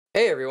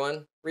Hey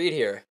everyone, Reed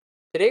here.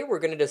 Today we're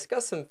going to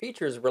discuss some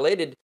features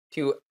related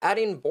to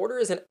adding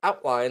borders and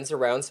outlines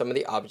around some of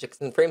the objects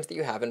and frames that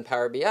you have in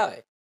Power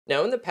BI.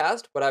 Now in the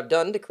past, what I've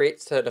done to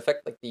create an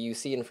effect like the you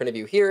see in front of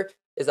you here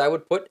is I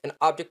would put an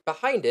object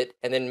behind it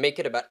and then make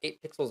it about 8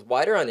 pixels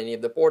wider on any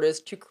of the borders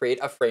to create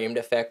a framed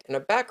effect and a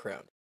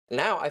background.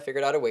 Now I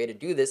figured out a way to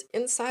do this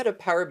inside of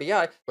Power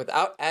BI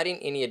without adding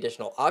any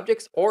additional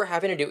objects or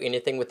having to do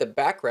anything with the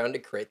background to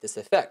create this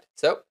effect.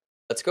 So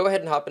let's go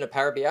ahead and hop into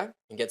Power BI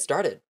and get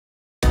started.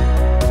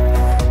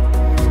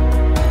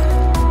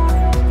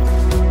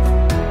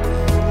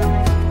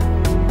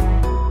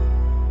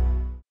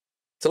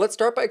 So let's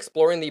start by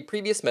exploring the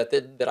previous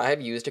method that I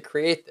have used to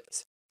create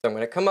this. So I'm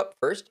going to come up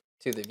first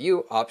to the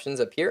view options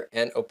up here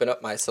and open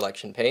up my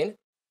selection pane.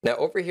 Now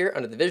over here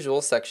under the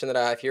visuals section that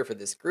I have here for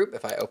this group,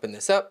 if I open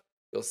this up,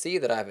 you'll see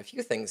that I have a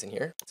few things in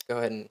here. Let's go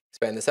ahead and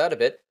expand this out a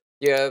bit.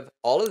 You have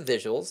all of the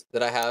visuals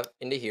that I have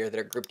into here that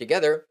are grouped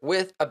together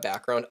with a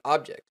background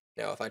object.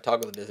 Now if I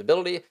toggle the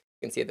visibility, you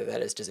can see that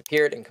that has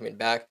disappeared and coming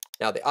back.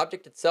 Now the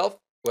object itself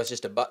was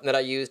just a button that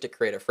I used to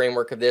create a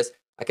framework of this.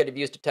 I could have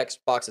used a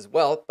text box as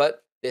well,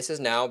 but this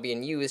is now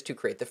being used to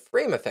create the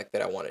frame effect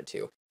that I wanted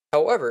to.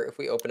 However, if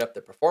we open up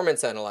the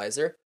performance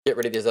analyzer, get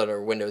rid of these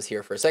other windows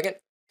here for a second,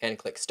 and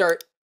click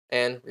start,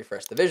 and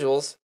refresh the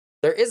visuals,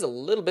 there is a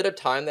little bit of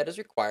time that is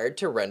required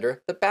to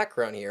render the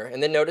background here.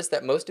 And then notice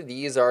that most of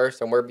these are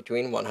somewhere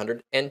between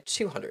 100 and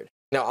 200.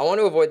 Now I want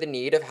to avoid the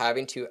need of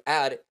having to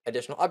add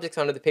additional objects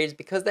onto the page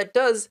because that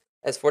does,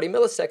 as 40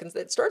 milliseconds,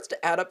 that starts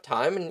to add up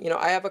time. And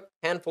I have a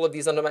handful of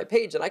these onto my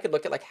page and I could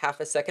look at like half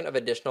a second of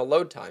additional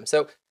load time.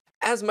 So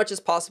as much as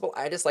possible,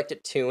 I just like to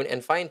tune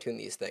and fine tune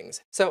these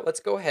things. So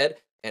let's go ahead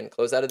and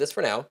close out of this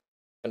for now.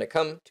 I'm going to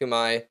come to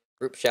my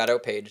group shadow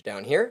page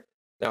down here.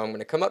 Now I'm going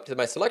to come up to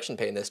my selection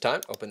pane this time,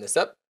 open this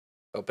up,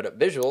 open up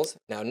visuals.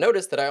 Now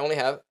notice that I only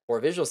have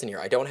 4 visuals in here.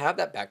 I don't have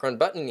that background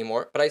button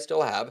anymore, but I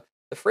still have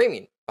the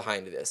framing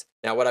behind this.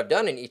 Now what I've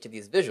done in each of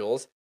these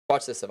visuals,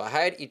 watch this, if I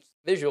hide each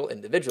visual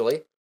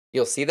individually,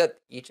 you'll see that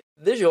each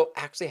visual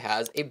actually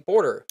has a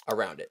border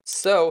around it.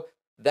 So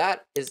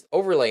that is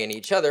overlaying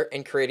each other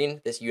and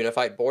creating this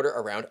unified border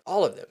around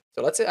all of them.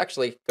 So let's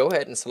actually go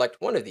ahead and select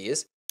one of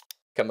these,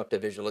 come up to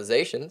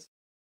visualizations,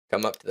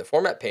 come up to the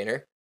format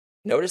painter.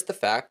 Notice the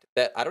fact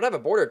that I don't have a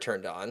border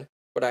turned on.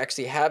 What I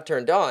actually have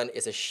turned on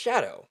is a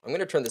shadow. I'm going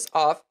to turn this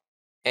off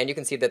and you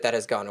can see that that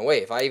has gone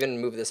away. If I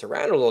even move this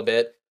around a little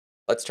bit,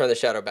 let's turn the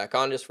shadow back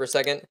on just for a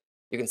second.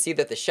 You can see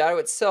that the shadow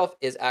itself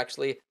is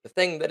actually the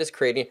thing that is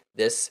creating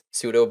this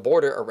pseudo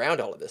border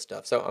around all of this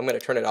stuff. So I'm going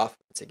to turn it off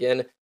once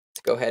again.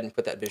 Let's go ahead and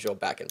put that visual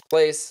back in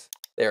place.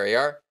 There we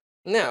are.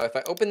 Now, if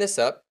I open this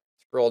up,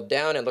 scroll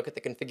down and look at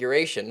the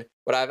configuration,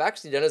 what I've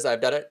actually done is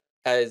I've done it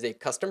as a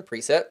custom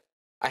preset.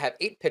 I have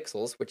 8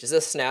 pixels, which is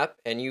a snap,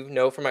 and you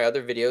know from my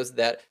other videos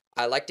that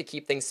I like to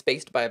keep things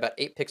spaced by about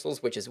 8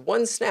 pixels, which is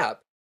one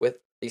snap, with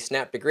the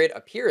snap to grid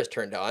up here is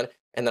turned on,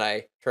 and then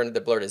I turned the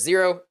blur to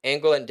 0,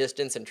 angle and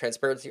distance and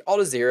transparency all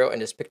to 0,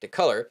 and just picked a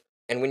color.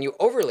 And when you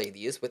overlay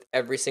these with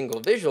every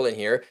single visual in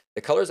here,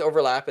 the colors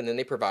overlap and then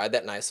they provide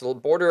that nice little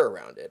border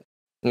around it.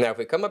 Now if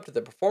we come up to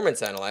the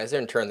performance analyzer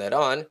and turn that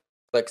on,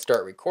 click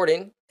start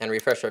recording and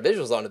refresh our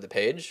visuals onto the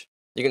page,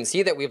 you can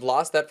see that we've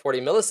lost that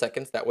 40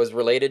 milliseconds that was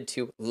related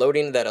to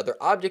loading that other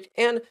object,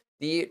 and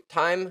the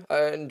time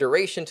and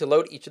duration to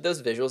load each of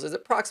those visuals is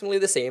approximately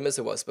the same as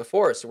it was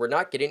before. So we're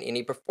not getting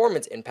any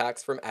performance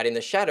impacts from adding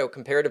the shadow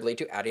comparatively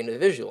to adding a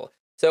visual.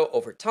 So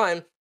over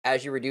time,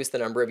 as you reduce the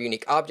number of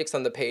unique objects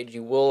on the page,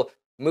 you will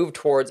move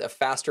towards a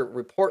faster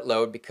report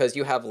load because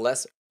you have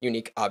less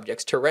unique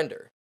objects to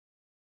render.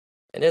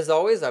 And as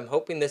always, I'm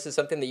hoping this is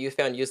something that you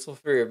found useful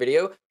for your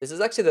video. This is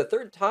actually the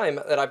 3rd time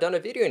that I've done a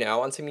video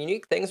now on some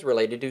unique things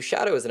related to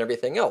shadows and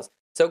everything else.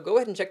 So go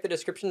ahead and check the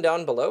description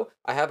down below.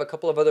 I have a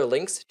couple of other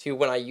links to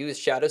when I use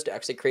shadows to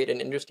actually create an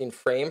interesting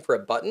frame for a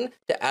button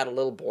to add a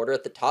little border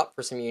at the top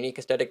for some unique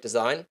aesthetic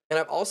design. And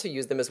I've also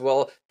used them as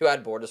well to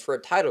add borders for a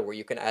title where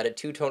you can add a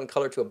 2-tone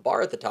color to a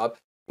bar at the top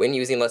when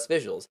using less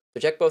visuals. So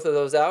check both of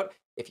those out.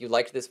 If you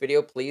liked this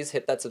video, please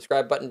hit that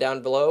subscribe button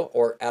down below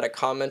or add a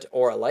comment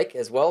or a like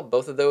as well.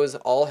 Both of those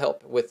all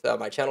help with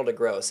my channel to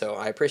grow. So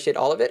I appreciate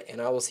all of it,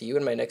 and I will see you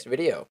in my next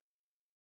video.